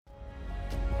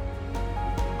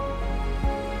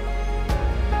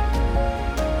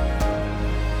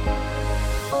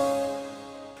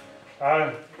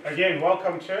Again,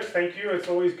 welcome, church. Thank you. It's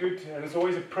always good and it's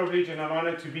always a privilege and an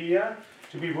honor to be here,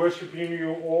 to be worshiping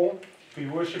you all, to be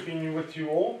worshiping you with you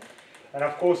all. And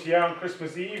of course, here on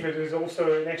Christmas Eve, it is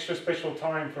also an extra special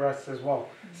time for us as well,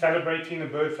 celebrating the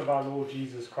birth of our Lord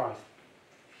Jesus Christ.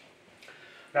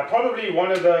 Now, probably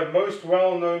one of the most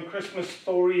well-known Christmas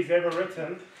stories ever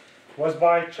written was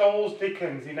by Charles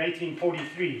Dickens in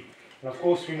 1843. And of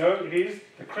course, we know it is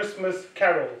The Christmas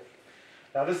Carol.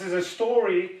 Now, this is a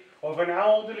story of an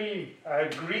elderly,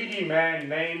 greedy man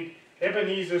named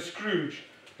Ebenezer Scrooge,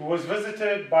 who was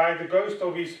visited by the ghost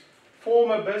of his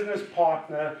former business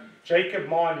partner, Jacob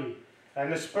Marley,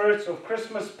 and the spirits of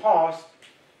Christmas past,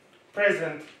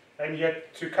 present, and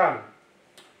yet to come.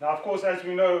 Now, of course, as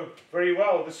we know very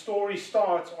well, the story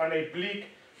starts on a bleak,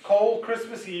 cold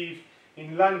Christmas Eve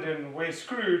in London, where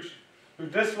Scrooge, who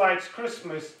dislikes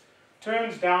Christmas,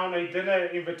 turns down a dinner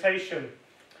invitation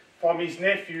from his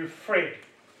nephew, Fred.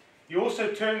 He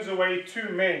also turns away two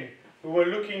men who were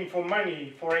looking for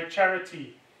money for a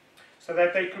charity so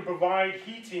that they could provide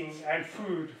heating and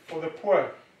food for the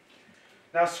poor.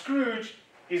 Now, Scrooge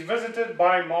is visited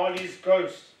by Marley's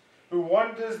ghost, who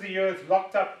wanders the earth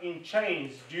locked up in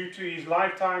chains due to his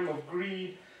lifetime of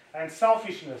greed and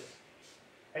selfishness.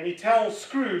 And he tells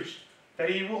Scrooge that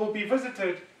he will be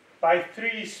visited by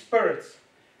three spirits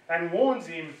and warns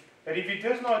him that if he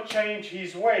does not change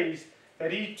his ways,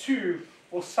 that he too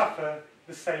will suffer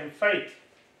the same fate.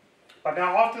 But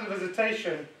now, after the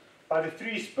visitation by the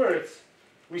three spirits,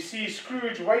 we see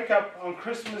Scrooge wake up on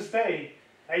Christmas Day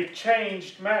a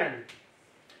changed man.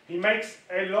 He makes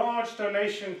a large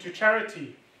donation to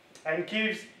charity and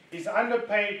gives his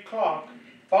underpaid clerk,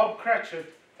 Bob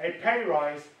Cratchit, a pay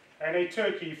rise and a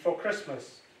turkey for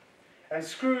Christmas. And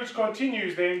Scrooge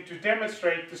continues then to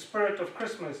demonstrate the spirit of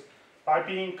Christmas by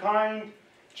being kind,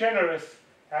 generous,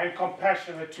 and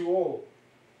compassionate to all.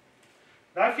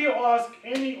 Now, if you ask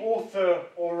any author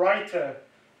or writer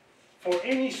for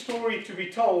any story to be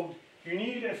told, you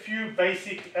need a few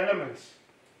basic elements.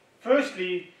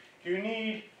 Firstly, you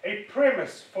need a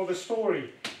premise for the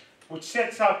story, which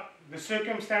sets up the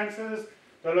circumstances,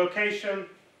 the location,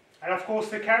 and of course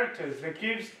the characters, that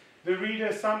gives the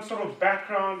reader some sort of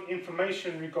background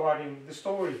information regarding the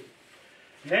story.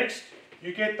 Next,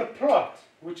 you get the plot,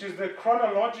 which is the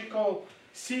chronological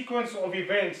sequence of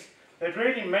events that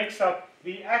really makes up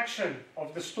the action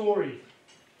of the story.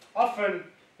 Often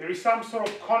there is some sort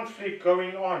of conflict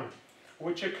going on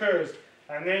which occurs,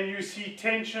 and then you see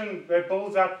tension that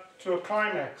builds up to a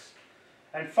climax.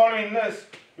 And following this,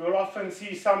 you'll often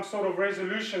see some sort of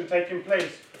resolution taking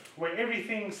place where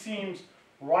everything seems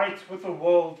right with the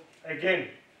world again.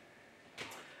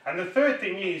 And the third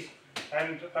thing is,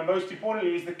 and most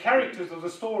importantly, is the characters of the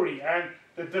story and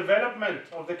the development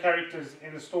of the characters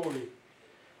in the story.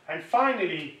 And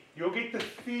finally, you'll get the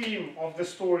theme of the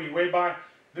story, whereby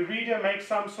the reader makes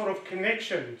some sort of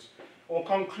connections or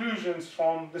conclusions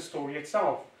from the story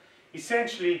itself.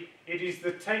 Essentially, it is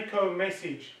the take-home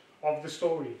message of the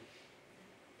story.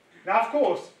 Now, of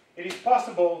course, it is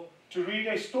possible to read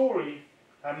a story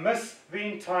and miss the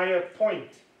entire point.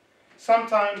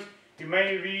 Sometimes you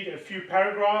may read a few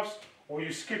paragraphs, or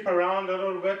you skip around a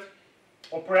little bit,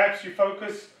 or perhaps you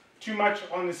focus too much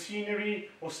on the scenery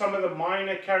or some of the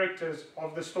minor characters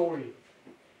of the story.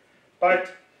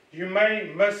 But you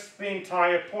may miss the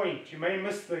entire point. You may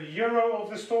miss the hero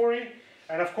of the story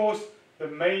and, of course, the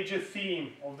major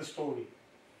theme of the story.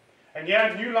 And here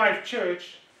at New Life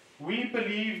Church, we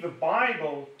believe the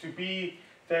Bible to be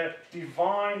the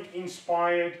divine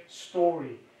inspired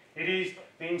story. It is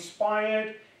the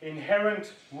inspired,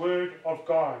 inherent Word of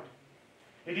God.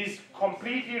 It is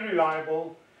completely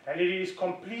reliable and it is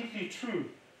completely true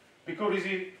because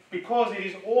it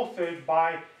is authored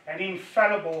by an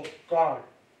infallible God.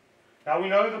 Now, we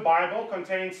know the Bible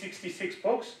contains 66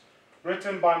 books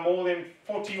written by more than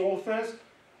 40 authors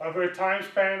over a time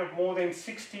span of more than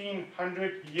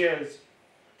 1,600 years.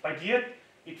 But yet,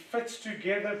 it fits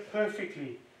together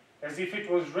perfectly as if it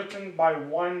was written by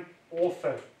one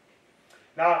author.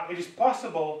 Now, it is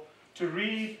possible to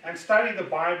read and study the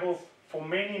Bible for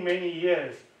many, many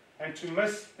years and to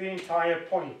miss the entire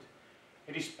point.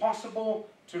 It is possible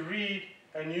to read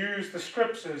and use the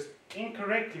scriptures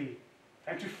incorrectly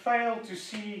and to fail to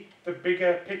see the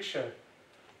bigger picture,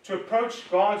 to approach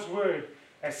God's Word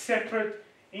as separate,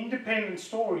 independent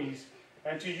stories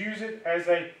and to use it as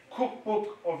a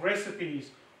cookbook of recipes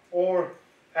or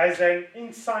as an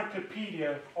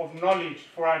encyclopedia of knowledge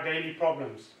for our daily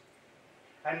problems,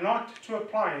 and not to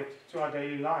apply it to our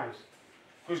daily lives.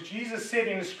 Because Jesus said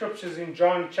in the scriptures in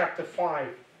John chapter 5,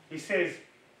 he says,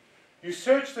 "You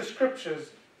search the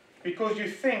scriptures because you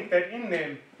think that in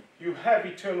them you have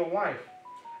eternal life,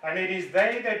 and it is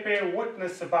they that bear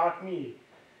witness about me.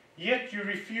 Yet you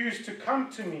refuse to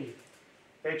come to me,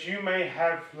 that you may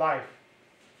have life.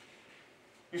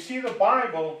 You see, the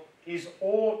Bible is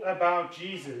all about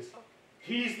Jesus.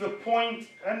 He's the point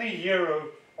and the hero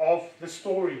of the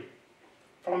story.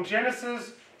 From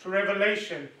Genesis to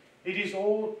Revelation, it is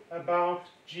all about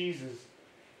Jesus.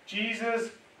 Jesus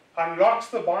unlocks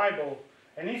the Bible,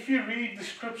 and if you read the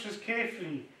scriptures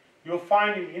carefully, you'll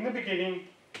find him in the beginning,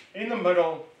 in the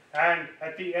middle, and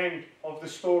at the end of the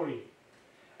story.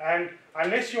 And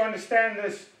unless you understand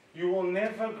this, you will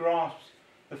never grasp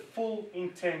the full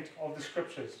intent of the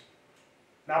scriptures.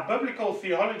 Now, biblical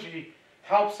theology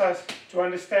helps us to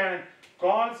understand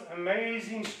God's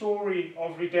amazing story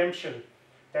of redemption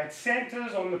that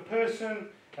centers on the person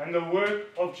and the work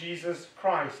of Jesus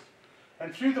Christ.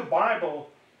 And through the Bible,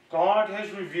 God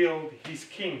has revealed his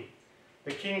King,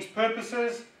 the King's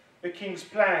purposes, the King's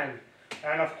plan,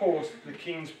 and of course, the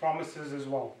King's promises as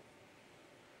well.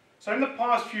 So in the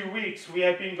past few weeks, we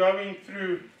have been going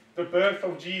through the birth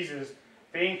of Jesus,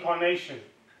 the incarnation.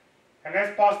 And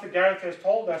as Pastor Gareth has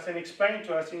told us and explained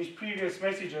to us in his previous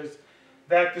messages,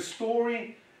 that the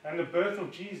story and the birth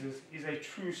of Jesus is a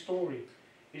true story.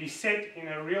 It is set in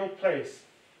a real place,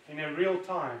 in a real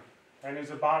time, and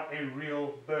is about a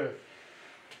real birth.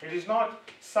 It is not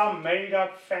some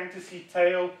made-up fantasy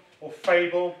tale or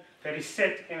fable that is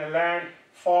set in a land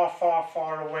far, far,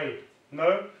 far away.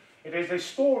 No, it is a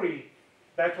story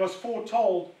that was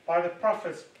foretold by the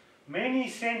prophets many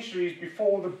centuries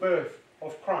before the birth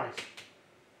of Christ.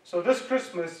 So this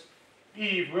Christmas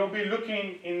Eve, we'll be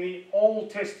looking in the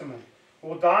Old Testament.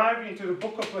 We'll dive into the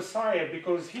book of Messiah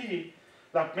because he,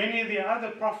 like many of the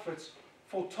other prophets,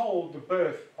 foretold the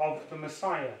birth of the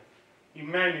Messiah,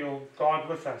 Emmanuel, God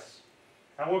with us.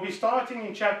 And we'll be starting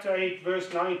in chapter 8,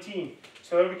 verse 19,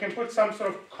 so that we can put some sort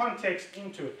of context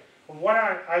into it, of what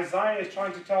Isaiah is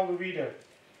trying to tell the reader.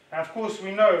 And of course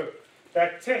we know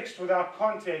that text without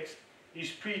context is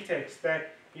pretext,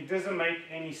 that it doesn't make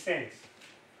any sense.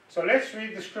 So let's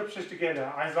read the scriptures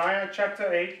together. Isaiah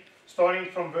chapter 8,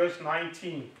 starting from verse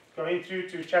 19, going through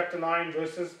to chapter 9,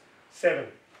 verses 7.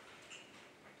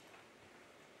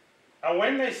 And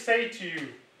when they say to you,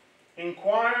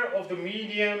 inquire of the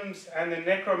mediums and the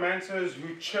necromancers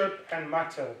who chirp and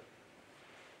mutter,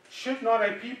 should not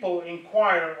a people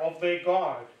inquire of their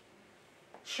God?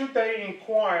 Should they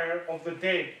inquire of the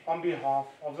dead on behalf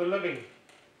of the living?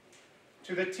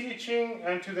 To the teaching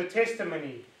and to the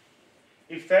testimony,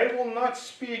 if they will not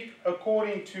speak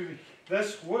according to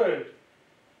this word,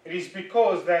 it is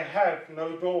because they have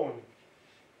no dawn.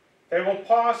 They will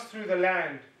pass through the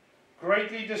land,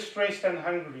 greatly distressed and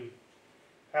hungry.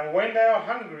 And when they are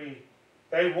hungry,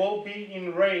 they will be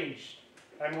enraged,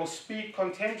 and will speak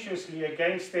contemptuously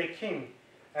against their king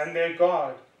and their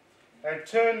God, and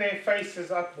turn their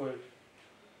faces upward.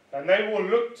 And they will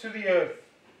look to the earth,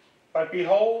 but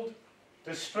behold,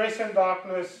 distress and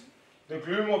darkness, the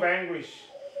gloom of anguish,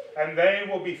 and they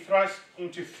will be thrust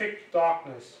into thick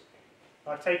darkness.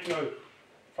 Now take note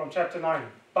from chapter 9.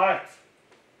 But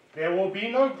there will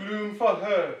be no gloom for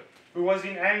her who was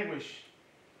in anguish.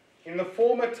 In the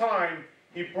former time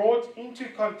he brought into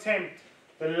contempt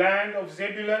the land of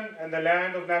Zebulun and the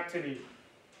land of Naphtali.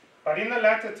 But in the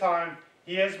latter time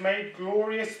he has made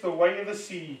glorious the way of the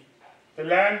sea, the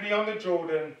land beyond the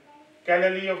Jordan,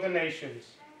 Galilee of the nations.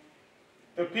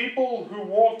 The people who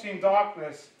walked in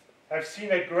darkness have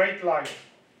seen a great light.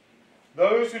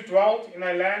 Those who dwelt in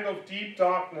a land of deep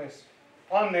darkness,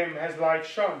 on them has light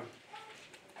shone.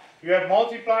 You have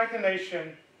multiplied the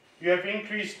nation, you have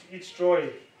increased its joy.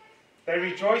 They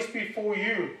rejoice before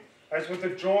you as with the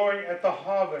joy at the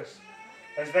harvest,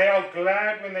 as they are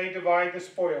glad when they divide the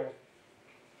spoil.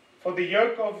 For the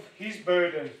yoke of his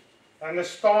burden, and the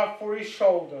staff for his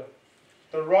shoulder,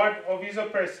 the rod of his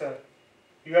oppressor,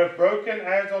 you have broken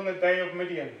as on the day of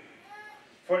Midian.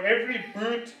 For every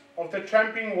boot of the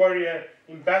tramping warrior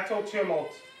in battle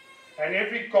tumult, and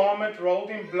every garment rolled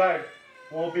in blood,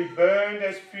 will be burned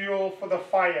as fuel for the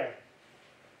fire.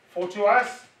 For to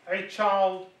us a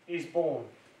child is born,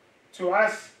 to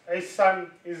us a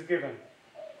son is given,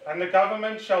 and the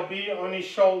government shall be on his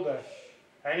shoulder,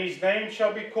 and his name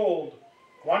shall be called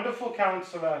Wonderful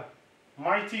Counselor,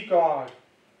 Mighty God,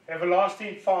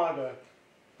 Everlasting Father,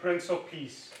 Prince of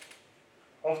Peace.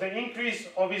 Of the increase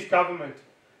of his government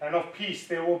and of peace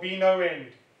there will be no end,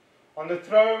 on the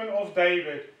throne of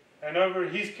David and over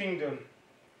his kingdom,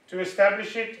 to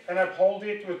establish it and uphold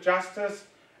it with justice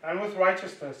and with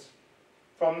righteousness,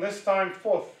 from this time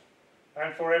forth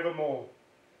and forevermore.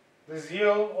 The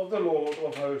zeal of the Lord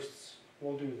of hosts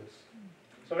will do this.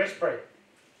 So let's pray.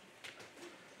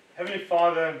 Heavenly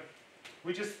Father,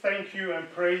 we just thank you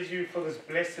and praise you for this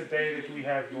blessed day that we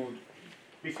have, Lord.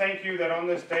 We thank you that on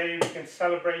this day we can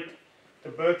celebrate the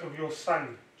birth of your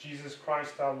Son, Jesus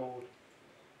Christ our Lord.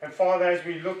 And Father, as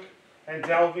we look and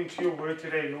delve into your word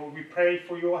today, Lord, we pray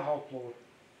for your help, Lord.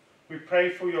 We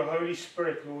pray for your Holy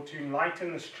Spirit, Lord, to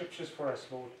enlighten the scriptures for us,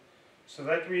 Lord, so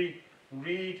that we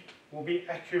read will be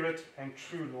accurate and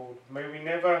true, Lord. May we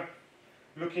never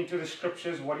look into the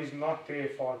scriptures what is not there,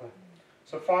 Father.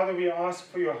 So, Father, we ask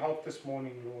for your help this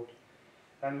morning, Lord.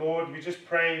 And, Lord, we just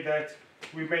pray that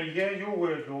we may hear your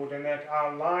word, Lord, and that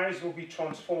our lives will be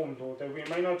transformed, Lord, that we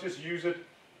may not just use it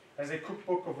as a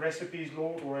cookbook of recipes,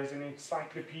 Lord, or as an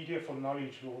encyclopedia for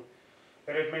knowledge, Lord,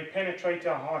 that it may penetrate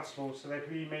our hearts, Lord, so that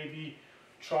we may be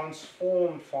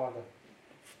transformed, Father.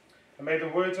 And may the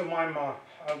words of my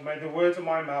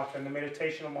mouth and the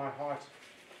meditation of my heart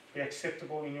be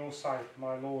acceptable in your sight,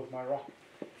 my Lord, my rock,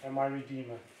 and my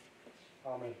Redeemer.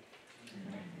 Amen.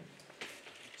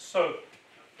 So,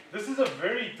 this is a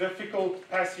very difficult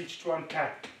passage to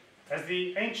unpack, as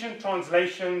the ancient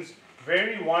translations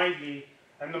vary widely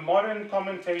and the modern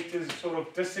commentators sort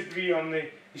of disagree on the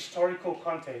historical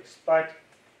context. But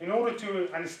in order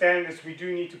to understand this, we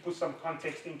do need to put some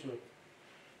context into it.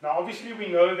 Now, obviously, we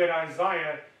know that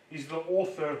Isaiah is the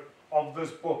author of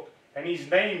this book, and his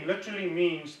name literally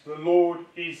means the Lord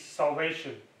is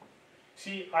salvation.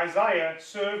 See, Isaiah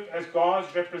served as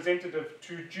God's representative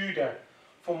to Judah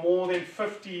for more than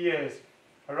 50 years,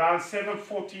 around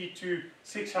 740 to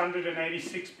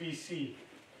 686 BC,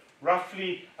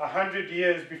 roughly 100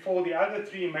 years before the other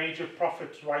three major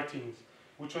prophets' writings,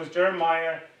 which was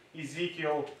Jeremiah,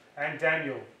 Ezekiel, and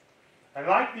Daniel. And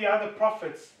like the other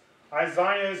prophets,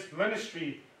 Isaiah's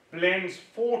ministry blends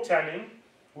foretelling,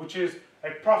 which is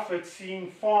a prophet seeing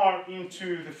far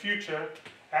into the future,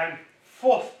 and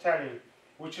forthtelling,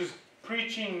 which is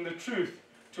preaching the truth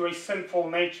to a sinful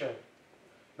nature.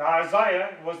 Now,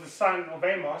 Isaiah was the son of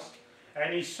Amos,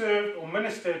 and he served or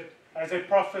ministered as a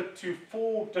prophet to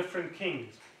 4 different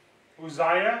kings: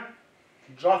 Uzziah,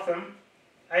 Jotham,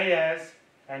 Ahaz,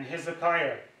 and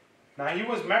Hezekiah. Now, he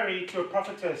was married to a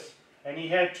prophetess, and he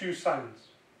had 2 sons.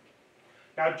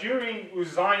 Now, during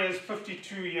Uzziah's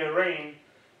 52-year reign,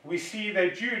 we see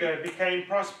that Judah became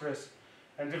prosperous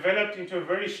and developed into a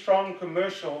very strong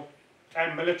commercial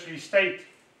and military state.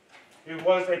 It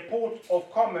was a port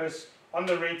of commerce on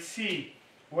the Red Sea,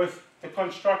 with the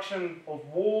construction of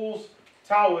walls,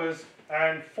 towers,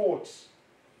 and forts.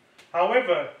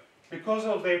 However, because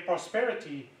of their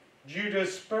prosperity,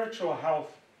 Judah's spiritual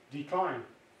health declined,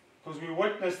 because we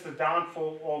witnessed the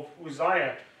downfall of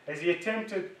Uzziah as he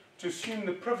attempted to assume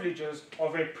the privileges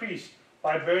of a priest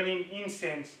by burning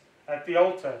incense at the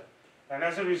altar. And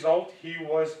as a result, he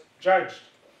was judged,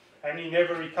 and he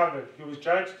never recovered. He was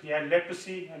judged, he had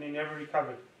leprosy, and he never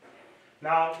recovered.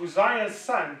 Now, Uzziah's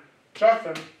son,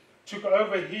 Jotham, took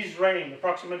over his reign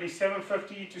approximately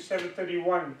 750 to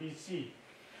 731 BC.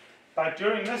 But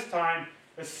during this time,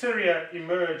 Assyria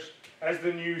emerged as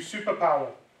the new superpower.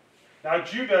 Now,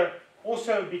 Judah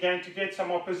also began to get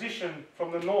some opposition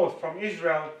from the north, from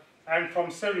Israel and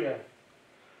from Syria.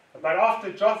 But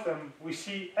after Jotham, we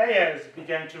see Ahaz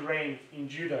began to reign in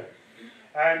Judah.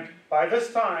 And by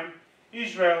this time,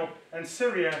 Israel and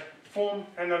Syria formed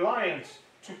an alliance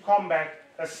to combat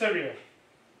Assyria.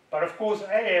 But of course,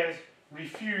 Ahaz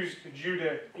refused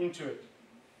Judah into it.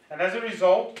 And as a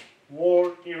result,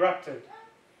 war erupted.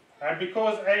 And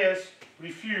because Ahaz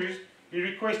refused, he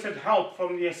requested help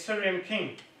from the Assyrian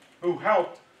king, who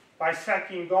helped by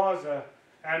sacking Gaza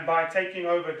and by taking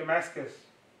over Damascus.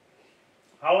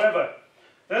 However,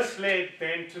 this led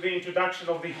then to the introduction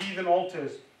of the heathen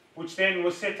altars, which then were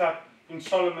set up in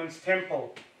Solomon's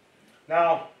temple.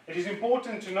 Now, it is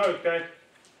important to note that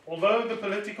although the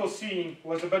political scene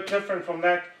was a bit different from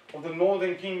that of the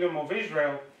northern kingdom of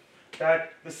Israel,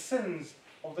 that the sins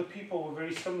of the people were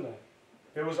very similar.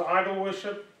 There was idol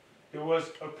worship, there was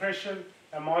oppression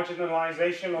and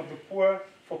marginalization of the poor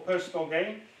for personal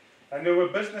gain, and there were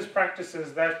business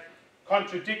practices that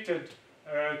contradicted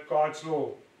God's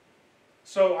law.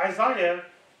 So Isaiah,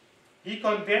 he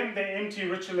condemned the empty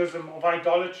ritualism of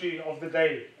idolatry of the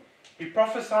day. He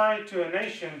prophesied to a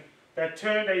nation that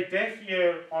turned a deaf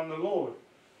ear on the Lord,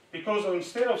 because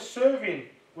instead of serving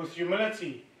with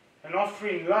humility and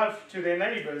offering love to their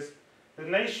neighbors, the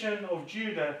nation of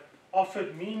Judah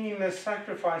offered meaningless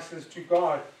sacrifices to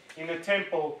God in the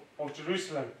temple of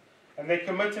Jerusalem, and they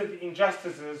committed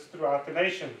injustices throughout the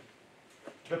nation.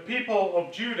 The people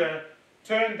of Judah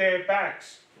turned their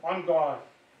backs on God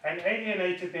and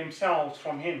alienated themselves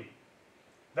from him.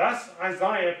 Thus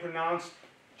Isaiah pronounced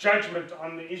judgment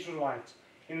on the Israelites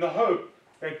in the hope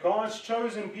that God's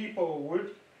chosen people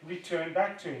would return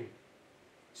back to him.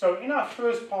 So in our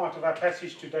first part of our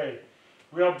passage today,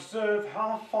 we observe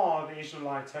how far the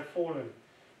Israelites have fallen.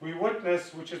 We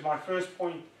witness, which is my first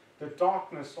point, the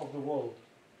darkness of the world.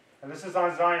 And this is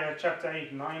Isaiah chapter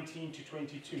 8, 19 to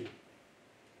 22.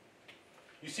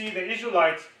 You see, the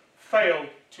Israelites failed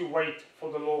to wait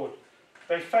for the Lord.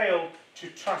 They failed to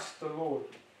trust the Lord.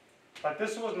 But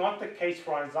this was not the case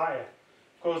for Isaiah.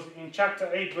 Because in chapter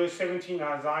 8, verse 17,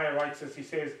 Isaiah writes this. He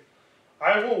says,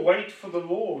 I will wait for the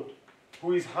Lord,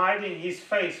 who is hiding his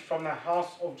face from the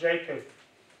house of Jacob,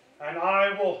 and I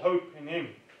will hope in him.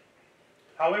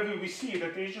 However, we see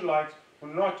that the Israelites were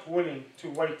not willing to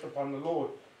wait upon the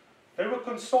Lord. They were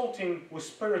consulting with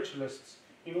spiritualists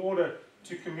in order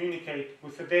to communicate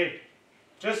with the dead.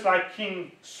 Just like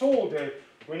King Saul did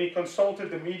when he consulted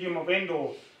the medium of Endor,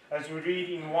 as we read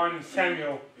in 1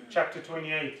 Samuel chapter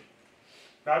 28.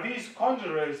 Now these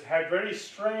conjurers had very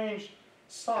strange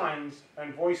signs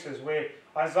and voices where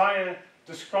Isaiah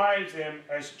describes them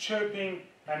as chirping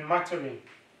and muttering.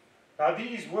 Now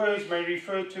these words may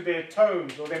refer to their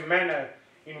tones or their manner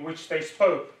in which they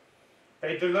spoke.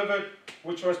 They delivered,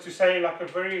 which was to say, like a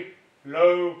very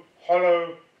low,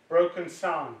 hollow, broken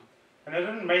sound. And it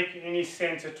didn't make any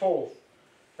sense at all.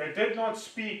 They did not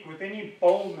speak with any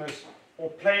boldness or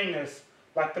plainness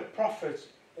like the prophets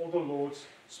or the Lord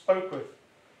spoke with.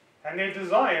 And their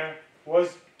desire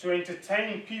was to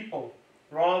entertain people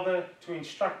rather to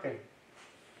instruct them.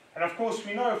 And of course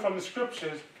we know from the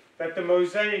scriptures that the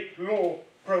Mosaic law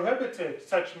prohibited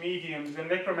such mediums and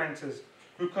necromancers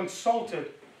who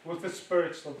consulted with the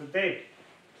spirits of the dead.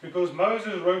 Because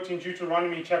Moses wrote in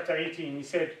Deuteronomy chapter 18, he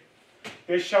said,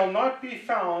 there shall not be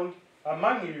found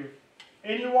among you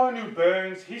anyone who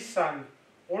burns his son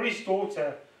or his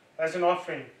daughter as an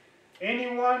offering,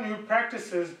 anyone who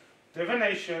practices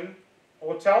divination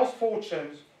or tells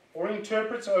fortunes or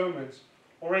interprets omens,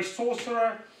 or a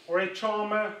sorcerer or a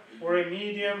charmer or a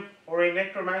medium or a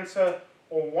necromancer,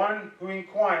 or one who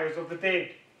inquires of the dead.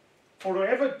 For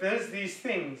whoever does these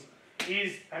things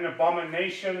is an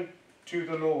abomination to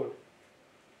the Lord.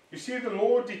 You see, the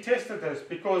Lord detested this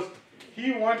because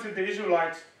he wanted the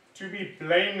Israelites to be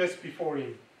blameless before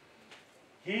him.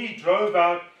 He drove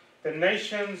out the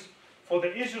nations for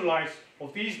the Israelites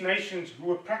of these nations who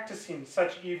were practicing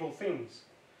such evil things.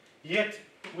 Yet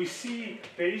we see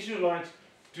the Israelites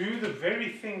do the very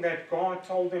thing that God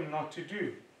told them not to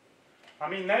do. I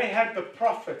mean, they had the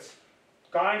prophets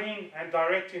guiding and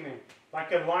directing them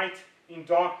like a light in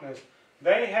darkness.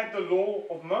 They had the law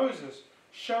of Moses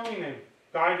showing them,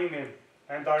 guiding them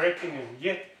and directing them.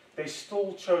 Yet they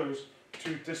still chose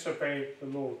to disobey the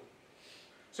Lord.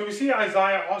 So we see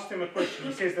Isaiah asked them a question.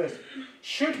 He says this,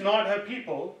 should not her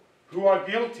people who are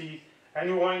guilty and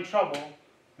who are in trouble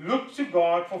look to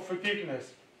God for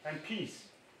forgiveness and peace?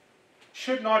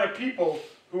 Should not a people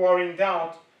who are in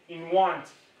doubt, in want,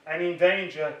 and in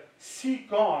danger seek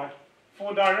God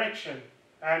for direction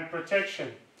and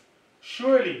protection?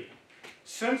 Surely,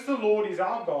 since the Lord is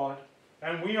our God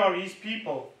and we are his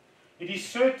people, it is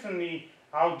certainly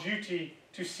our duty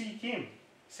to seek him,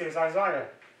 says Isaiah.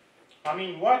 I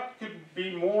mean, what could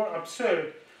be more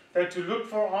absurd than to look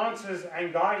for answers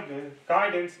and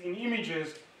guidance in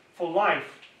images for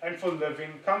life and for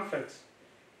living comforts?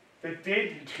 The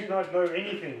dead do not know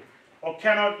anything or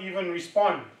cannot even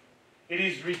respond. It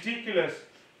is ridiculous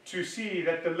to see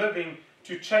that the living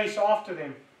to chase after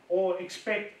them or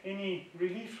expect any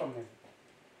relief from them.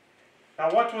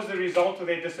 Now, what was the result of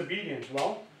their disobedience?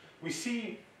 Well, we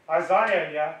see Isaiah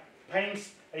here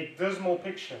paints a dismal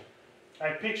picture.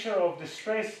 A picture of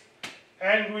distress,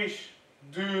 anguish,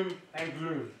 doom, and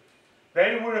gloom.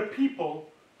 They were a people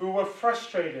who were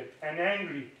frustrated and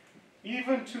angry,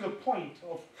 even to the point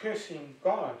of cursing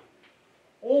God.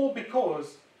 All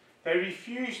because they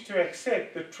refused to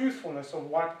accept the truthfulness of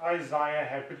what Isaiah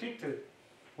had predicted,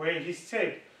 where he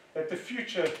said that the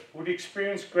future would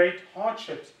experience great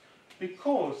hardships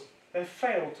because they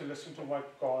failed to listen to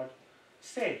what God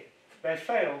said. They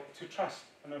failed to trust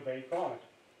and obey God.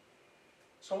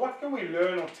 So what can we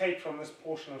learn or take from this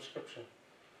portion of Scripture?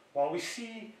 Well, we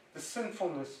see the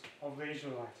sinfulness of the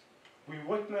Israelites. We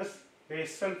witness their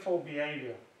sinful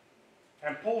behavior.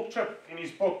 And Paul Tripp, in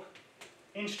his book,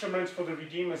 Instruments for the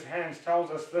Redeemer's Hands,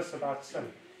 tells us this about sin.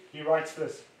 He writes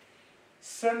this: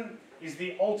 sin is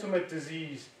the ultimate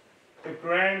disease, the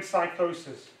grand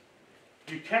psychosis.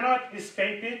 You cannot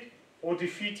escape it or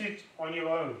defeat it on your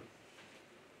own.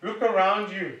 Look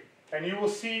around you and you will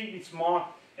see its mark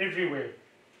everywhere.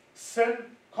 Sin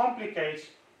complicates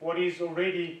what is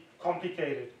already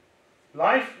complicated.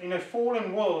 Life in a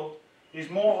fallen world is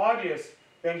more arduous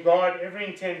than God ever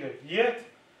intended. Yet,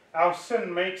 our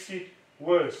sin makes it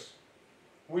worse.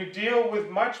 We deal with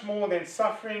much more than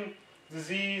suffering,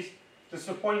 disease,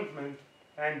 disappointment,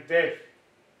 and death.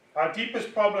 Our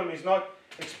deepest problem is not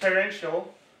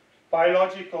experiential,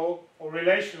 biological, or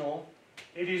relational.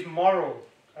 It is moral,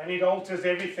 and it alters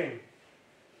everything.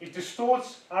 It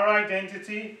distorts our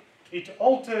identity, it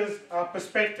alters our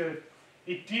perspective,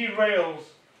 it derails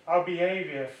our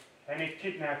behavior, and it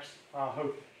kidnaps our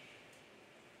hope.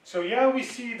 So here we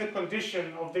see the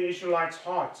condition of the Israelites'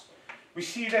 hearts. We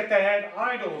see that they had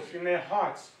idols in their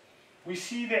hearts. We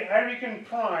see their arrogant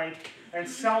pride and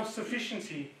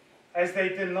self-sufficiency as they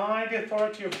deny the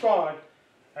authority of God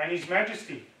and His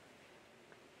majesty.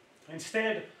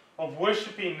 Instead of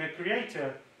worshipping the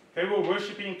Creator, they were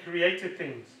worshipping created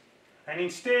things. And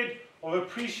instead of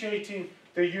appreciating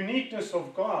the uniqueness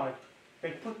of God,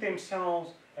 they put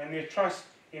themselves and their trust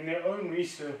in their own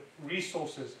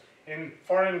resources, in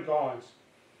foreign gods.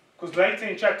 Because later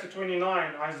in chapter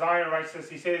 29, Isaiah writes this.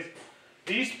 He says,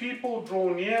 "These people draw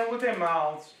near with their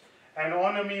mouths and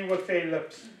honor me with their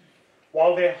lips,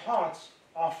 while their hearts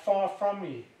are far from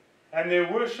me, and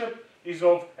their worship is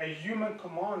of a human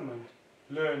commandment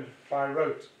learned by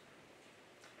rote."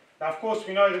 Now, of course,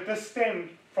 we know that this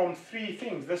stemmed from three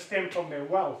things. This stemmed from their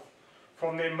wealth,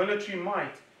 from their military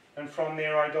might, and from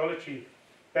their idolatry.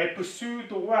 They pursued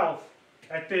the wealth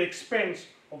at the expense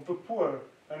of the poor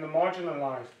and the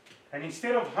marginalized. And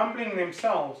instead of humbling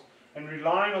themselves and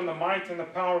relying on the might and the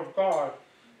power of God,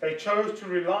 they chose to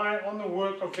rely on the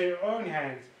work of their own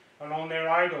hands and on their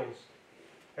idols.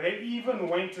 And they even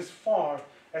went as far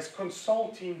as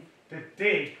consulting the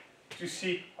dead to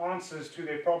seek answers to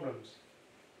their problems.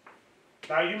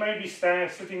 Now you may be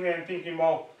sitting there and thinking,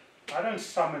 well, I don't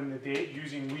summon the dead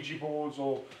using Ouija boards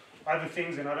or other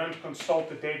things, and I don't consult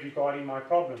the dead regarding my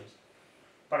problems.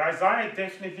 But Isaiah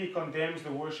definitely condemns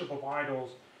the worship of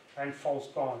idols and false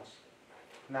gods.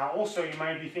 Now also you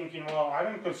may be thinking, well, I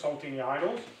don't consult any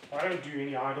idols, I don't do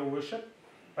any idol worship.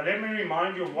 But let me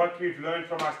remind you of what we've learned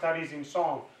from our studies in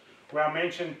Psalm, where I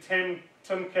mentioned Tim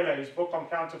Keller, his book on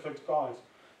counterfeit gods.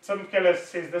 Tim Keller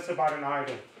says this about an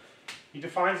idol. He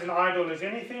defines an idol as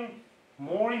anything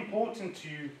more important to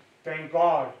you than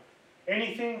God,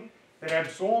 anything that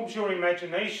absorbs your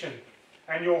imagination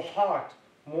and your heart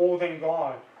more than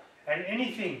God, and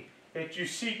anything that you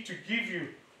seek to give you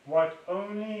what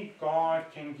only God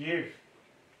can give.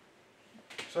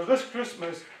 So this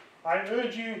Christmas, I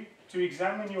urge you to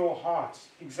examine your hearts,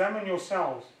 examine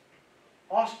yourselves.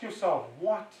 Ask yourself,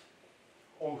 what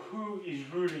or who is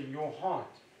ruling your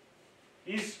heart?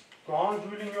 Is God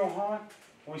ruling your heart,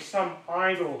 or is some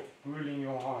idol ruling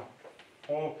your heart?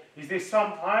 Or is there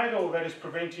some idol that is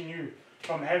preventing you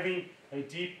from having a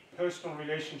deep personal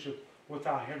relationship with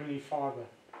our Heavenly Father?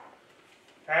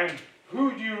 And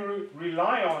who do you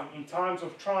rely on in times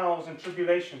of trials and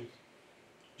tribulations?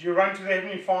 Do you run to the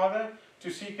Heavenly Father to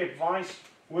seek advice,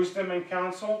 wisdom, and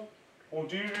counsel? Or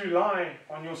do you rely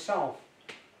on yourself,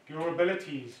 your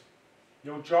abilities,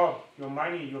 your job, your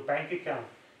money, your bank account,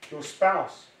 your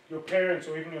spouse, your parents,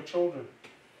 or even your children?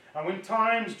 And when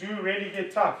times do really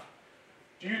get tough,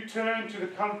 do you turn to the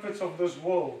comforts of this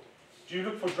world? Do you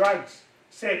look for drugs,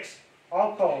 sex,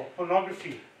 alcohol,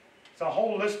 pornography? It's a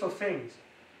whole list of things.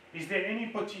 Is there any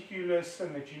particular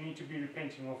sin that you need to be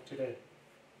repenting of today?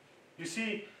 You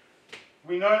see,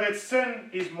 we know that sin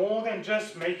is more than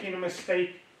just making a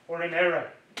mistake or an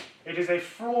error. It is a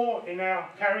flaw in our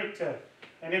character,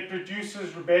 and it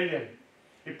produces rebellion.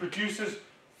 It produces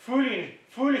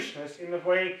foolishness in the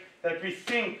way that we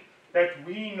think that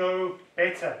we know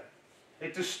better.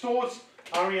 It distorts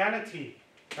our reality,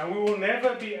 and we will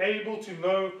never be able to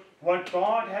know what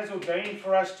God has ordained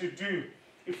for us to do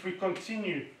if we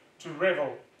continue to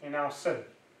revel in our sin.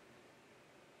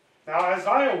 Now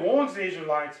Isaiah warns the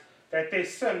Israelites that their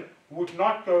sin would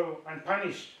not go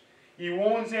unpunished. He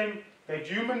warns them that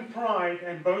human pride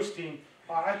and boasting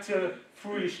are utter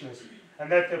foolishness,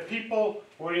 and that the people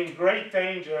were in great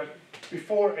danger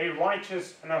before a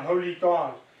righteous and a holy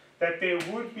God, that there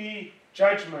would be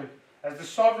judgment as the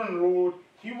sovereign Lord.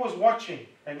 He was watching,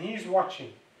 and He is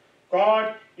watching.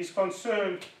 God is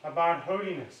concerned about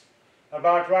holiness,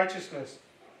 about righteousness,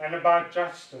 and about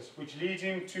justice, which leads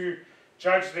Him to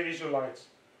judge the Israelites.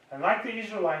 And like the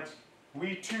Israelites,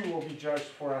 we too will be judged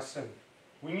for our sin.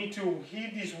 We need to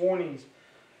heed these warnings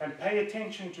and pay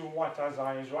attention to what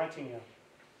Isaiah is writing here.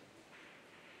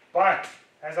 But,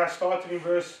 as I started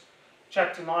in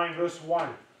chapter 9, verse 1,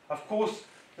 of course,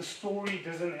 the story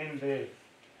doesn't end there.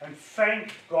 And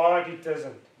thank God it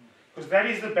doesn't. Because that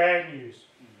is the bad news.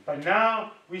 But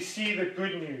now we see the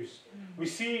good news. We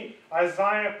see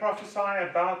Isaiah prophesy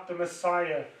about the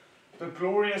Messiah, the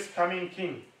glorious coming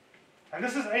King. And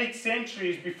this is 8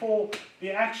 centuries before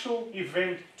the actual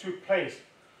event took place.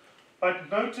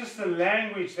 But notice the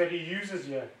language that he uses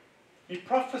here. He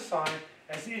prophesied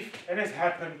as if it has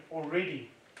happened already.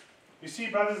 You see,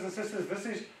 brothers and sisters, this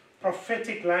is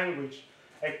prophetic language.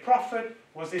 A prophet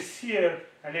was a seer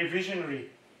and a visionary.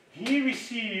 He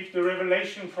received the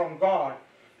revelation from God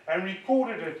and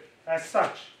recorded it as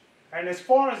such. And as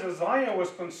far as Isaiah was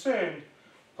concerned,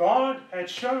 God had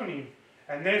shown him,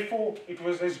 and therefore it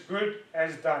was as good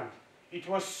as done. It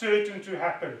was certain to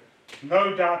happen,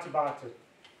 no doubt about it.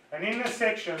 And in this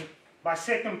section, my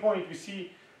second point, we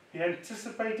see the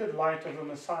anticipated light of the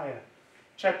Messiah.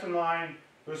 Chapter 9,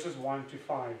 verses 1 to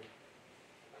 5.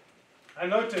 And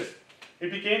notice,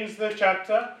 it begins the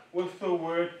chapter with the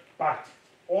word but,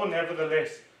 or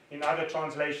nevertheless, in other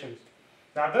translations.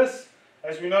 Now this,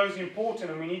 as we know, is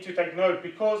important, and we need to take note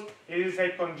because it is a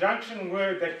conjunction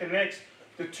word that connects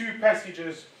the two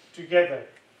passages together.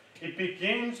 It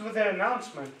begins with the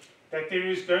announcement that there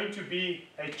is going to be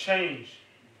a change.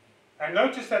 And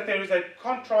notice that there is a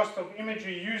contrast of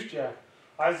imagery used here.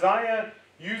 Isaiah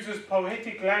uses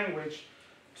poetic language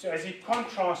as he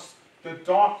contrasts the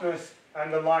darkness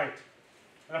and the light.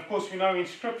 And of course, we know in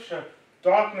Scripture,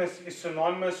 darkness is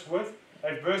synonymous with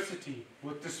adversity,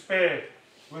 with despair,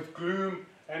 with gloom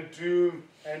and doom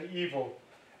and evil.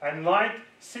 And light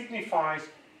signifies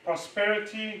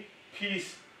prosperity,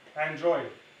 peace, and joy.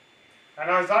 And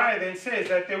Isaiah then says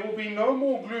that there will be no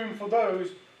more gloom for those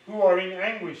who are in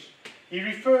anguish. He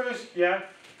refers here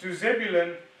to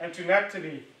Zebulun and to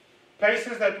Naphtali,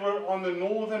 places that were on the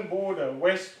northern border,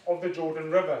 west of the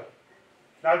Jordan River.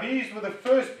 Now these were the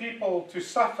first people to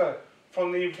suffer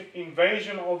from the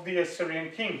invasion of the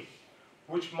Assyrian king,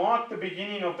 which marked the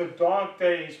beginning of the dark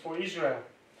days for Israel.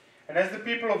 And as the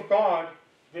people of God,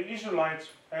 the Israelites,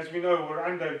 as we know, were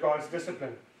under God's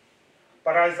discipline.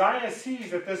 But Isaiah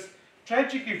sees that this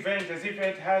tragic event as if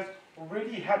it has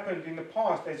already happened in the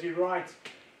past, as he writes,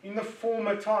 in the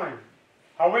former time.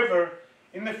 However,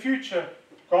 in the future,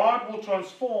 God will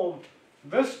transform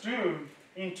this doom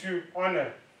into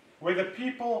honor, where the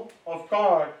people of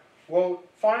God will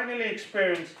finally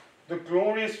experience the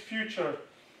glorious future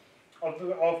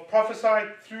of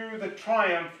prophesied through the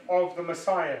triumph of the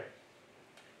Messiah.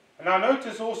 And now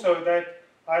notice also that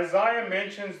Isaiah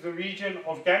mentions the region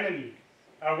of Galilee.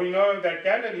 And we know that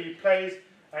Galilee plays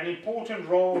an important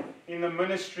role in the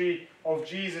ministry of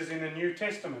Jesus in the New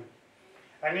Testament.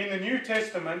 And in the New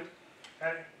Testament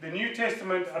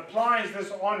applies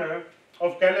this honor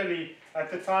of Galilee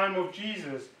at the time of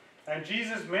Jesus. And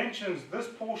Jesus mentions this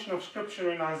portion of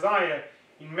Scripture in Isaiah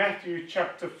in Matthew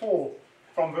chapter 4,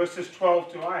 from verses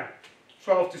 12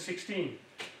 to 16.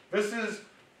 This is,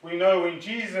 we know, when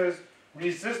Jesus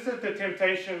resisted the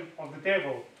temptation of the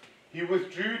devil. He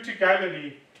withdrew to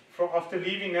Galilee after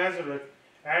leaving Nazareth.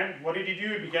 And what did he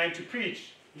do? He began to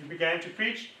preach. He began to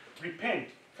preach, repent,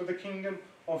 for the kingdom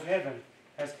of heaven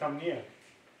has come near.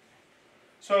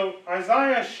 So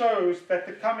Isaiah shows that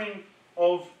the coming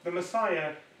of the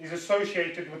Messiah is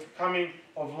associated with the coming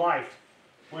of light,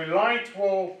 where light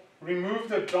will remove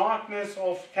the darkness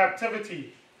of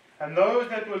captivity. And those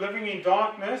that were living in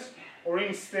darkness or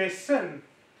in their sin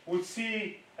would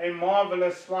see a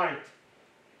marvelous light.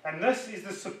 And this is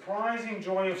the surprising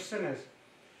joy of sinners.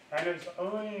 And it's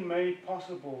only made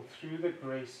possible through the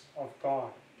grace of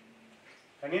God.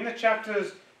 And in the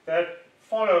chapters that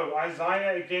follow,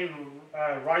 Isaiah again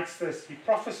writes this. He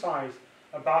prophesies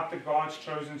about the God's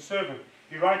chosen servant.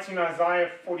 He writes in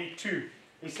Isaiah 42,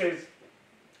 he says,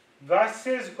 "Thus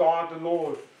says God the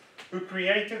Lord, who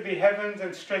created the heavens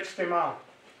and stretched them out,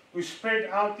 who spread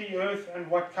out the earth and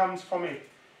what comes from it,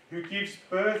 who gives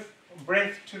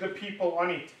breath to the people on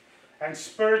it, and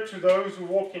spirit to those who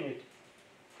walk in it.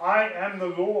 I am the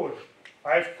Lord.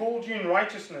 I have called you in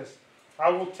righteousness. I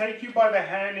will take you by the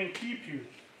hand and keep you.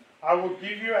 I will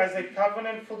give you as a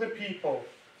covenant for the people,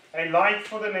 a light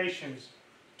for the nations,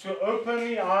 to open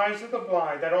the eyes of the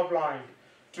blind that are blind,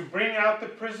 to bring out the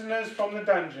prisoners from the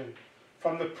dungeon,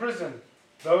 from the prison,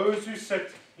 those who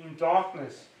sit in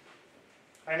darkness."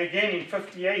 And again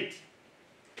in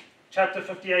chapter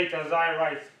 58, Isaiah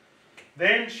writes,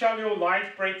 "Then shall your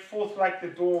light break forth like the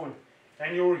dawn,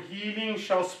 and your healing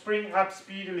shall spring up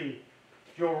speedily.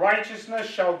 Your righteousness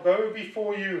shall go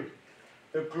before you.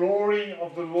 The glory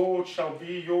of the Lord shall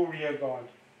be your rear guard."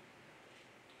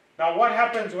 Now what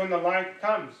happens when the light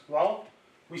comes? Well,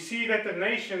 we see that the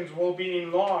nations will be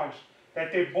enlarged,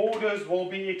 that their borders will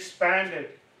be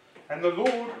expanded. And the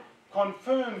Lord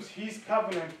confirms his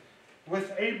covenant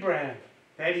with Abraham,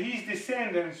 that his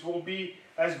descendants will be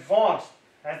as vast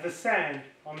as the sand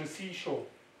on the seashore.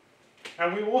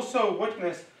 And we also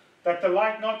witness that the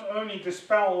light not only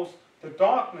dispels the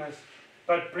darkness,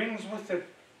 but brings with it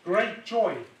great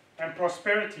joy and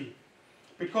prosperity.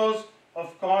 Because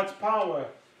of God's power,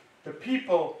 the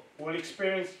people will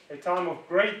experience a time of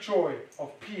great joy,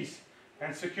 of peace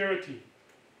and security.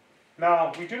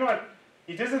 Now,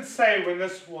 he doesn't say when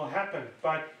this will happen,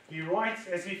 but he writes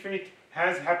as if it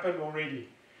has happened already.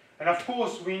 And of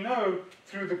course, we know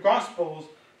through the Gospels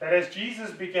that as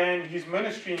Jesus began his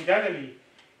ministry in Galilee,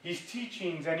 his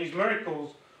teachings and his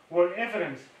miracles were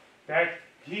evidence that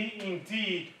he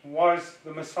indeed was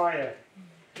the Messiah.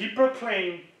 He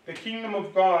proclaimed the kingdom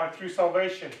of God through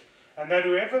salvation, and that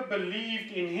whoever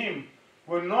believed in him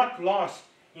were not lost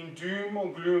in doom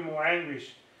or gloom or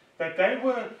anguish, that they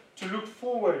were to look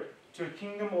forward to a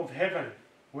kingdom of heaven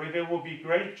where there will be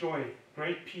great joy,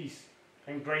 great peace,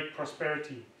 and great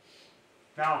prosperity.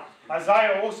 Now,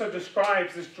 Isaiah also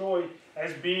describes this joy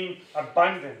as being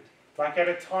abundant, like at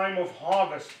a time of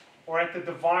harvest or at the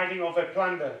dividing of a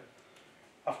plunder.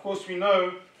 Of course, we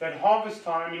know that harvest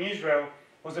time in Israel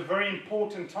was a very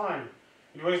important time.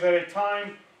 It was at a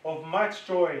time of much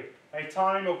joy, a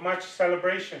time of much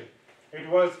celebration. It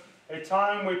was a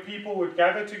time where people would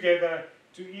gather together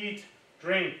to eat,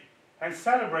 drink, and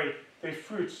celebrate the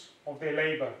fruits of their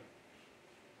labor.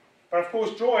 But of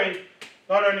course, joy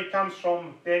not only comes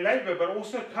from their labor, but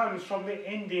also comes from the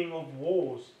ending of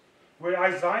wars, where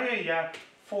Isaiah here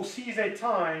foresees a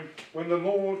time when the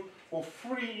Lord will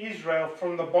free Israel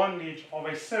from the bondage of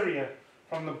Assyria,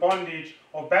 from the bondage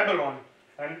of Babylon,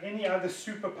 and any other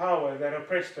superpower that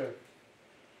oppressed her.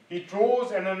 He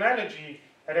draws an analogy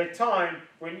at a time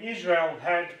when Israel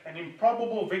had an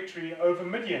improbable victory over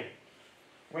Midian,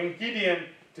 when Gideon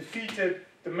defeated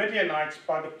the Midianites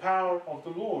by the power of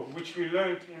the Lord, which we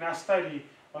learned in our study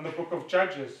on the book of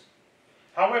Judges.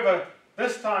 However,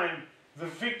 this time the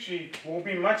victory will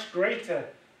be much greater,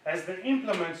 as the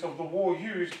implements of the war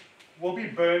used will be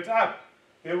burnt up.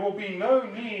 There will be no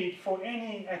need for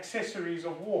any accessories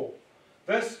of war.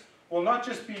 This will not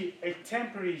just be a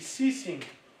temporary ceasing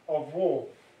of war,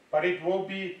 but it will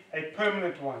be a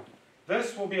permanent one.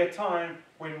 This will be a time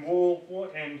when war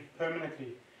will end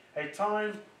permanently, a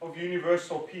time of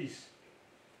universal peace.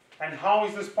 And how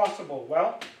is this possible?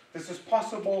 Well, this is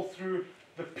possible through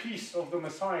the peace of the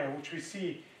Messiah, which we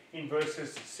see in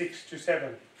verses 6 to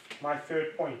 7, my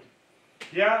third point.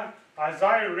 Here,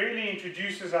 Isaiah really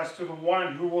introduces us to the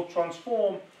one who will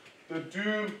transform the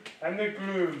doom and the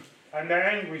gloom and the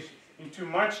anguish into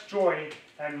much joy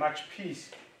and much peace.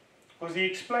 Because he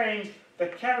explains the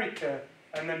character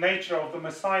and the nature of the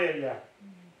Messiah here.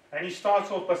 And he starts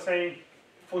off by saying,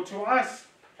 "For to us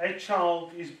a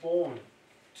child is born,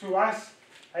 to us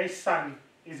a son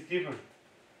is given,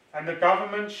 and the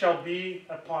government shall be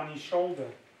upon his shoulder."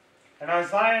 And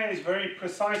Isaiah is very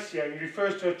precise here. He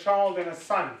refers to a child and a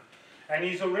son. And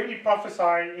he's already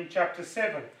prophesied in chapter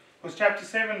 7. Because chapter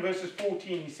 7 verses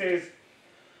 14, he says,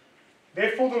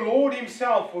 "Therefore the Lord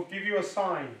himself will give you a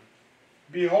sign.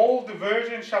 Behold, the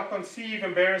virgin shall conceive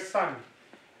and bear a son,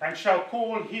 and shall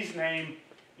call his name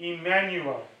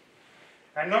Emmanuel."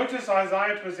 And notice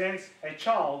Isaiah presents a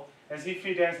child as if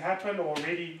it has happened or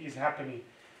already is happening.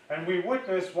 And we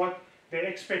witness what the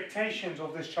expectations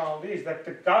of this child is, that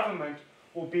the government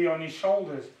will be on his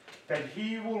shoulders, that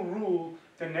he will rule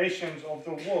the nations of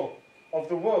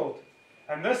the world.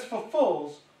 And this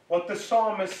fulfills what the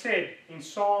psalmist said in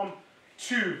Psalm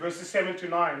 2, verses 7 to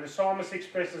 9. The psalmist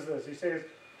expresses this. He says,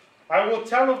 "I will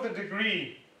tell of the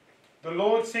decree. The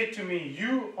Lord said to me,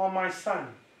 you are my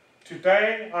son.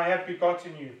 Today I have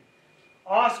begotten you.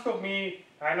 Ask of me,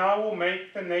 and I will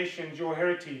make the nations your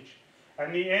heritage,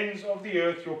 and the ends of the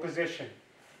earth your possession.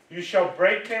 You shall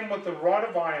break them with a rod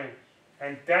of iron,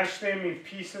 and dash them in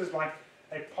pieces like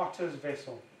a potter's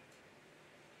vessel."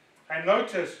 And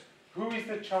notice, who is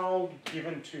the child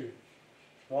given to?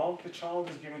 Well, the child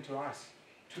is given to us,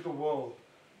 to the world,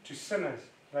 to sinners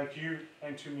like you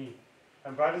and to me.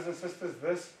 And brothers and sisters,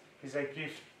 this is a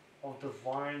gift of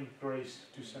divine grace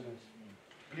to sinners.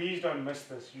 Please don't miss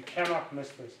this. You cannot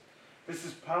miss this. This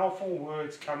is powerful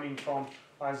words coming from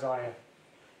Isaiah.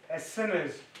 As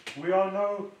sinners, we are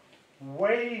no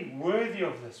way worthy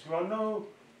of this. We are no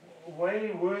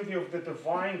way worthy of the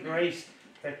divine grace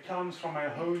that comes from a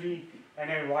holy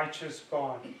and a righteous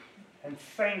God. And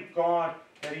thank God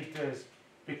that He does.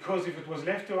 Because if it was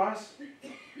left to us,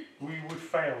 we would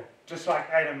fail. Just like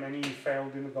Adam and Eve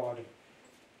failed in the garden.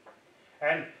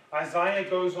 And Isaiah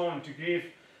goes on to give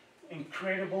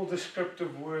incredible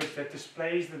descriptive words that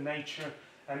displays the nature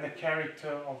and the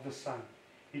character of the Son.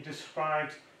 He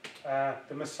describes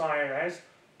the Messiah as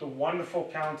the wonderful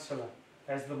counselor,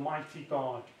 as the mighty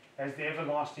God, as the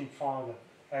everlasting Father,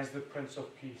 as the Prince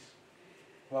of Peace.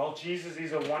 Well, Jesus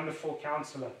is a wonderful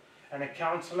counselor, and a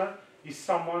counselor is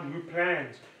someone who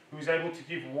plans, who is able to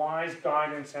give wise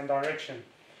guidance and direction.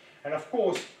 And of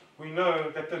course, we know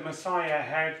that the Messiah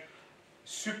had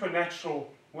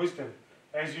supernatural wisdom,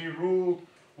 as he ruled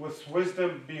with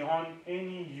wisdom beyond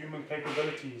any human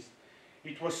capabilities.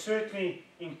 It was certainly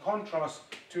in contrast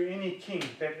to any king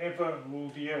that ever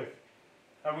ruled the earth.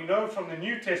 And we know from the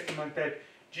New Testament that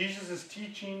Jesus'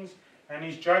 teachings and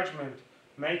his judgment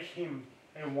make him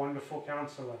a wonderful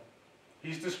counselor.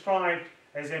 He's described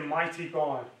as a mighty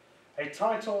God, a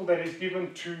title that is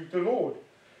given to the Lord.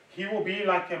 He will be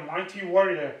like a mighty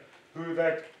warrior who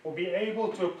that will be able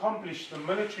to accomplish the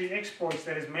military exploits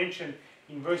that is mentioned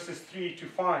in verses 3 to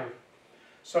 5,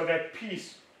 so that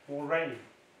peace will reign.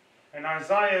 And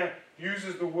Isaiah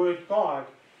uses the word God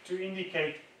to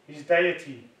indicate his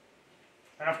deity.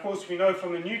 And of course we know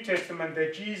from the New Testament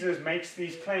that Jesus makes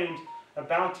these claims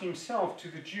about himself to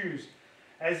the Jews,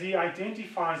 as he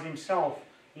identifies himself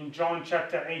in John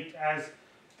chapter 8 as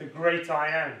the great I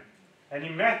am. And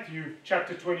in Matthew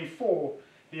chapter 24,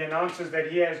 he announces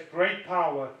that he has great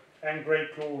power and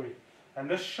great glory. And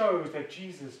this shows that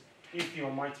Jesus is the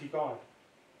Almighty God.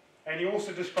 And he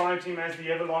also describes him as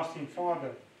the everlasting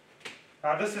Father.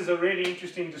 Now this is a really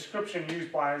interesting description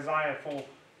used by Isaiah for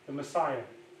the Messiah.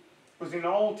 Because in the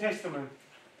Old Testament,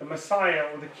 the Messiah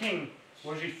or the King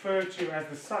was referred to as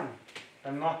the Son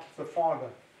and not the Father.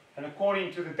 And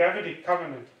according to the Davidic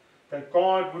covenant, that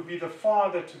God would be the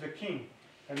Father to the King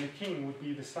and the King would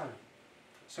be the Son.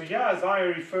 So here Isaiah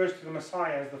refers to the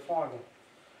Messiah as the Father.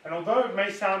 And although it may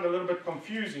sound a little bit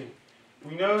confusing,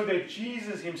 we know that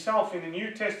Jesus himself in the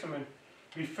New Testament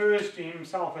refers to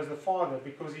himself as the Father,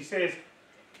 because he says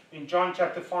in John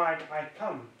chapter 5, I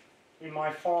come in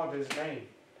my Father's name.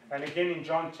 And again in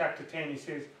John chapter 10 he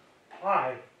says,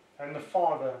 I and the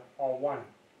Father are one.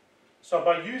 So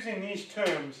by using these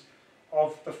terms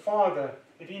of the Father,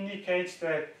 it indicates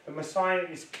that the Messiah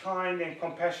is kind and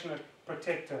compassionate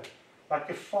protector, like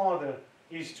a father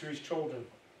is to his children,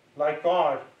 like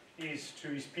God is to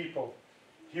his people.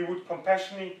 He would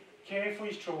compassionately care for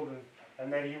his children,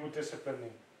 and then he would discipline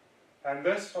them. And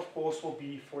this, of course, will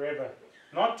be forever,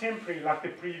 not temporary like the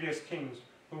previous kings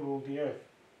who ruled the earth.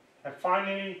 And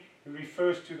finally, he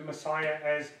refers to the Messiah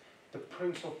as the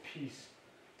Prince of Peace,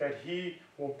 that he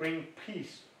will bring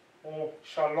peace or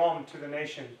shalom to the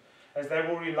nations, as they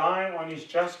will rely on his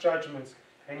just judgments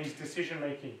and his decision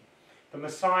making. The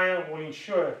Messiah will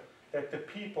ensure that the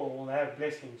people will have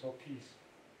blessings or peace.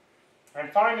 And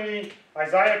finally,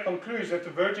 Isaiah concludes that the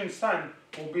virgin son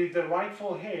will be the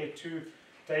rightful heir to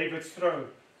David's throne,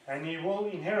 and he will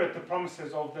inherit the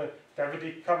promises of the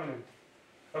Davidic covenant.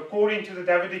 According to the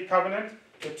Davidic covenant,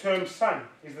 the term son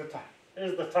is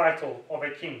the title of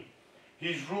a king.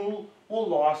 His rule will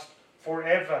last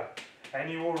forever, and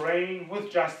he will reign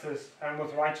with justice and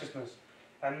with righteousness.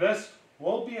 And this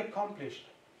will be accomplished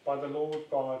by the Lord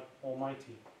God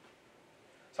Almighty.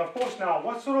 So of course now,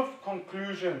 what sort of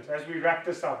conclusions as we wrap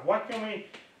this up? What can we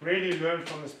really learn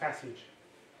from this passage?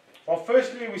 Well,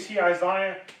 firstly, we see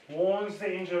Isaiah warns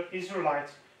the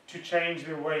Israelites to change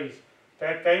their ways,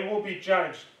 that they will be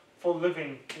judged for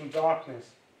living in darkness.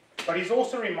 But he's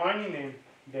also reminding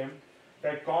them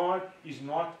that God is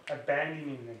not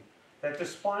abandoning them, that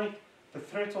despite the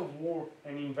threat of war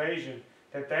and invasion,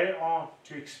 that they are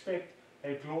to expect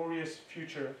a glorious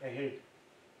future ahead.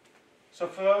 So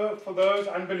for those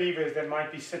unbelievers that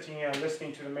might be sitting here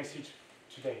listening to the message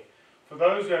today, for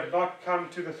those who have not come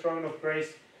to the throne of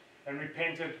grace and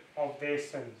repented of their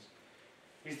sins,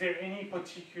 is there any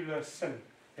particular sin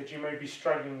that you may be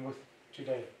struggling with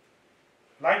today?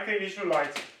 Like the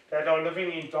Israelites that are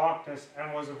living in darkness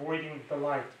and was avoiding the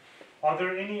light, are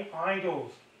there any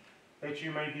idols that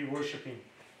you may be worshipping?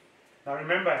 Now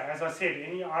remember, as I said,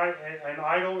 an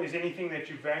idol is anything that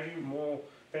you value more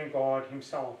than God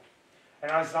himself.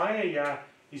 And Isaiah here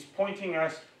is pointing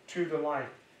us to the light.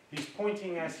 He's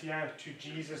pointing us here to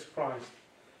Jesus Christ.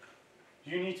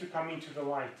 You need to come into the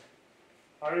light.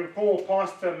 I recall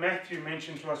Pastor Matthew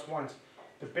mentioned to us once,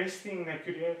 the best thing that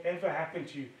could ever happen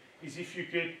to you is if you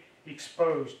get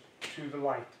exposed to the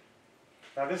light.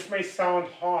 Now this may sound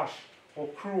harsh or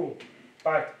cruel,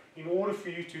 but in order for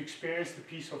you to experience the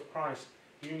peace of Christ,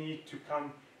 you need to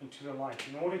come into the light.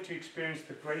 In order to experience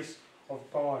the grace of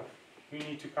God, you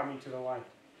need to come into the light.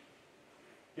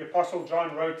 The Apostle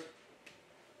John wrote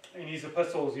in his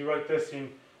epistles, he wrote this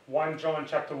in 1 John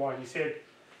chapter 1. He said,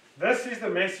 "This is the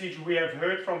message we have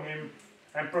heard from him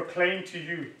and proclaimed to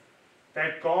you,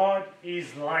 that God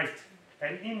is light,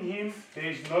 and in him there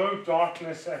is no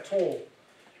darkness at all.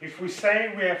 If we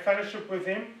say we have fellowship with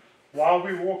him while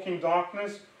we walk in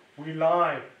darkness, we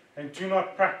lie and do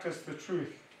not practice the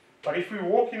truth. But if we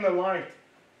walk in the light,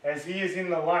 as he is in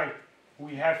the light,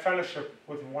 we have fellowship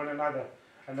with one another.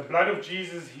 And the blood of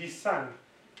Jesus, his Son,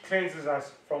 cleanses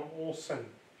us from all sin.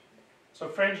 So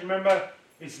friends, remember,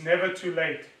 it's never too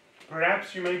late.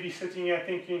 Perhaps you may be sitting here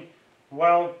thinking,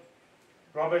 well,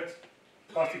 Robert,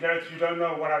 Pastor Gareth, you don't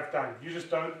know what I've done. You just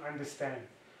don't understand.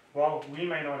 Well, we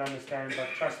may not understand, but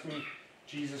trust me,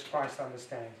 Jesus Christ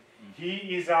understands.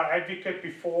 He is our advocate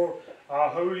before our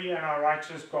holy and our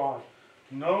righteous God.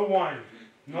 No one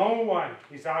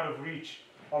is out of reach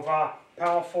of our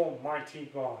powerful, mighty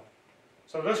God.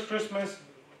 So this Christmas,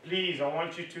 please, I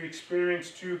want you to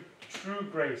experience true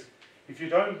grace. If you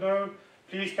don't know,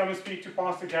 please come and speak to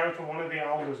Pastor Gareth or one of the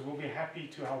elders. We'll be happy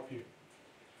to help you.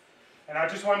 And I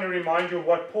just want to remind you of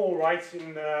what Paul writes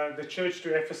in the church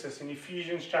to Ephesus in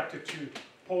Ephesians chapter 2.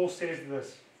 Paul says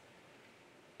this: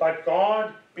 "But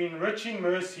God, being rich in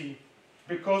mercy,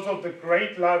 because of the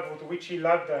great love with which he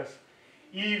loved us,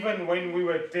 even when we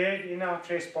were dead in our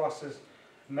trespasses,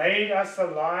 made us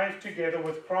alive together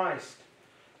with Christ.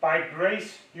 By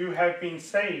grace you have been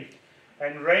saved,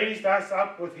 and raised us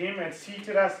up with him and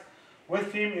seated us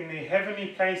with him in the heavenly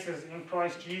places in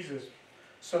Christ Jesus,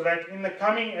 so that in the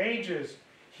coming ages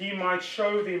he might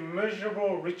show the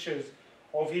immeasurable riches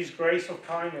of his grace of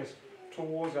kindness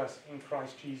towards us in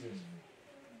Christ Jesus."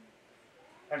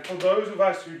 And for those of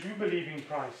us who do believe in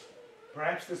Christ,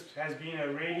 perhaps this has been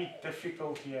a really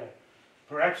difficult year.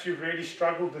 Perhaps you've really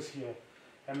struggled this year,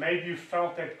 and maybe you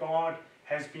felt that God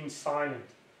has been silent.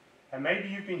 And maybe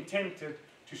you've been tempted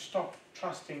to stop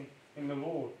trusting in the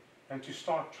Lord and to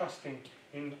start trusting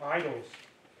in idols.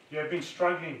 You have been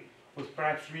struggling with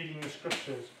perhaps reading the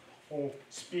scriptures or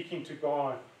speaking to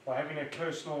God or having a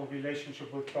personal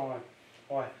relationship with God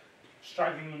or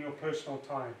struggling in your personal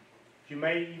time. You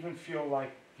may even feel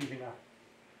like giving up.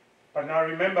 But now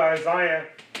remember, Isaiah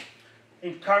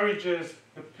encourages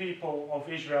the people of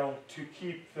Israel to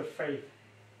keep the faith,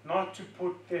 not to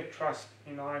put their trust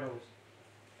in idols.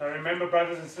 Now remember,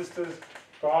 brothers and sisters,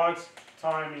 God's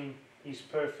timing is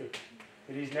perfect.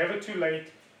 It is never too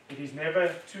late. It is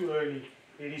never too early.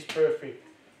 It is perfect.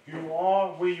 You are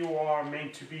where you are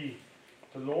meant to be.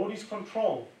 The Lord is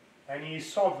control, and he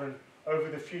is sovereign over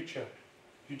the future.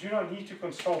 You do not need to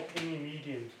consult any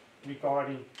medium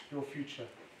regarding your future.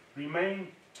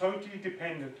 Remain totally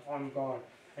dependent on God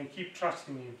and keep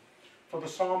trusting him. For the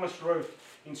psalmist wrote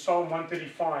in Psalm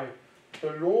 135,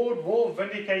 "The Lord will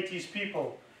vindicate his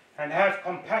people and have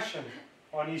compassion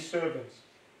on his servants."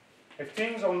 If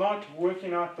things are not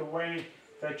working out the way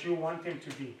that you want them to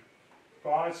be,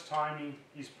 God's timing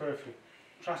is perfect.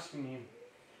 Trust in him.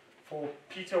 For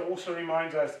Peter also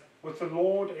reminds us, with the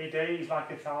Lord a day is like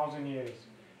 1,000 years,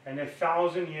 and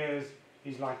 1,000 years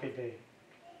is like a day.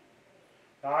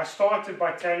 Now I started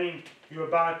by telling you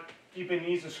about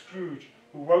Ebenezer Scrooge,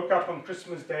 who woke up on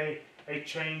Christmas Day a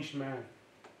changed man.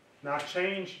 Now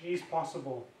change is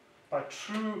possible, but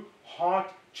true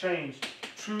heart change,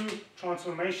 true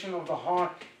transformation of the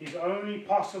heart is only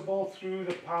possible through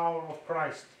the power of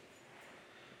Christ.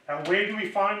 And where do we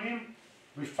find him?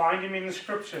 We find him in the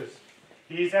scriptures.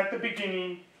 He is at the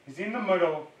beginning, he's in the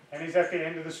middle, and he's at the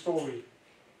end of the story.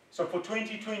 So for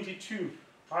 2022,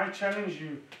 I challenge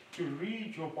you to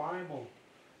read your Bible.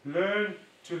 Learn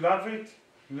to love it.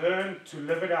 Learn to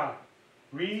live it out.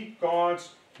 Read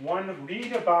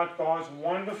about God's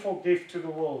wonderful gift to the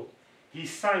world. His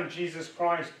Son, Jesus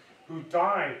Christ, who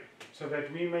died so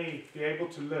that we may be able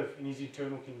to live in his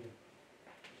eternal kingdom.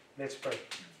 Let's pray.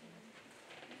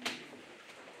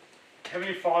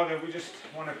 Heavenly Father, we just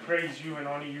want to praise you and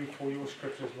honor you for your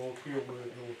scriptures, Lord, for your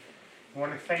word, Lord. We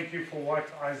want to thank you for what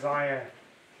Isaiah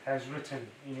has written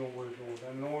in your word, Lord.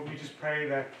 And Lord, we just pray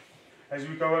that as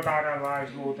we go about our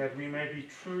lives, Lord, that we may be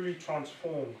truly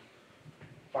transformed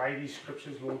by these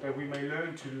scriptures, Lord, that we may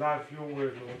learn to love your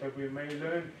word, Lord, that we may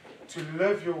learn to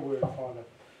live your word, Father.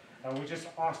 And we just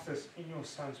ask this in your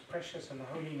Son's precious and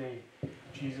holy name,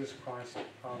 Jesus Christ,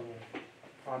 our Lord.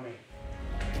 Amen.